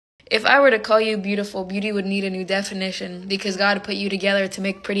If I were to call you beautiful, beauty would need a new definition because God put you together to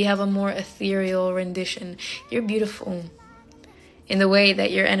make pretty have a more ethereal rendition. You're beautiful in the way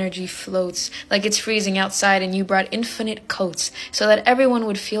that your energy floats, like it's freezing outside and you brought infinite coats so that everyone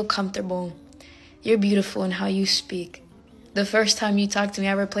would feel comfortable. You're beautiful in how you speak. The first time you talked to me,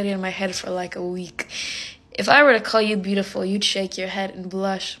 I replayed it in my head for like a week. If I were to call you beautiful, you'd shake your head and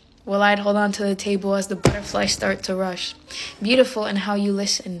blush, while I'd hold on to the table as the butterflies start to rush. Beautiful in how you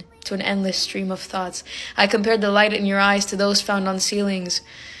listen to an endless stream of thoughts. I compared the light in your eyes to those found on ceilings,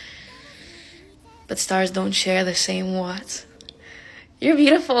 but stars don't share the same watts. You're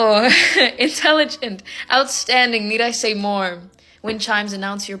beautiful, intelligent, outstanding, need I say more? Wind chimes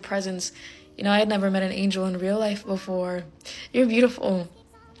announce your presence. You know, I had never met an angel in real life before. You're beautiful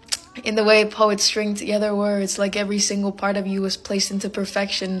in the way poets string together words, like every single part of you was placed into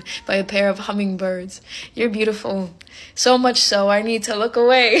perfection by a pair of hummingbirds. You're beautiful. So much so, I need to look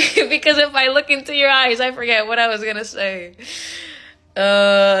away, because if I look into your eyes, I forget what I was gonna say.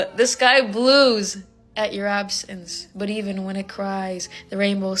 The sky blues at your absence, but even when it cries, the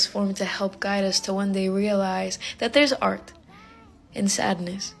rainbows form to help guide us to one day realize that there's art in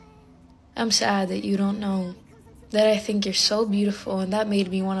sadness. I'm sad that you don't know that I think you're so beautiful, and that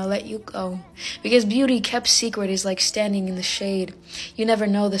made me want to let you go. Because beauty kept secret is like standing in the shade. You never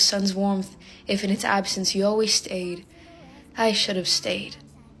know the sun's warmth if in its absence you always stayed. I should have stayed.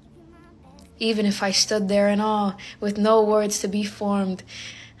 Even if I stood there in awe with no words to be formed,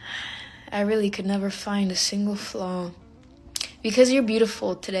 I really could never find a single flaw. Because you're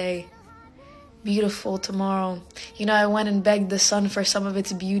beautiful today, beautiful tomorrow. You know, I went and begged the sun for some of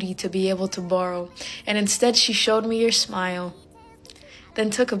its beauty to be able to borrow, and instead she showed me your smile, then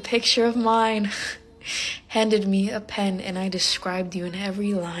took a picture of mine, handed me a pen, and I described you in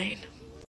every line.